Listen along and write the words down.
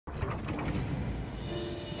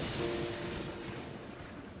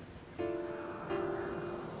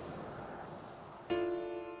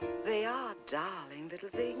darling little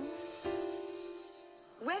things.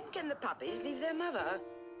 When can the puppies leave their mother?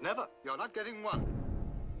 Never. You're not getting one.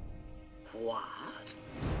 What?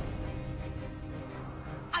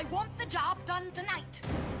 I want the job done tonight.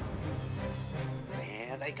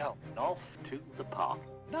 There they go, off to the park.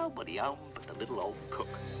 Nobody home but the little old cook.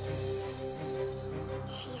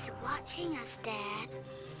 She's watching us, Dad.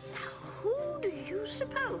 Now, who do you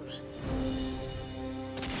suppose?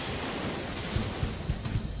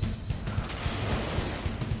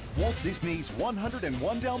 Walt Disney's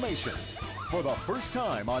 101 Dalmatians, for the first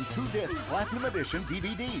time on 2-disc Platinum Edition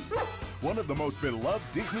DVD. One of the most beloved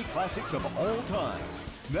Disney classics of all time.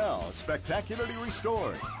 Now spectacularly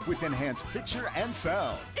restored with enhanced picture and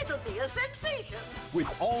sound. It'll be a sensation.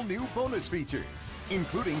 With all new bonus features,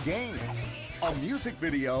 including games, a music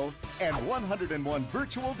video, and 101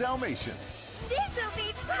 virtual Dalmatians. This'll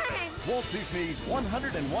be fun. Walt Disney's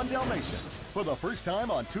 101 Dalmatians, for the first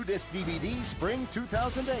time on 2-disc DVD spring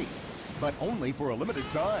 2008. But only for a limited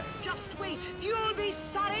time. Just wait. You'll be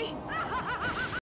sorry.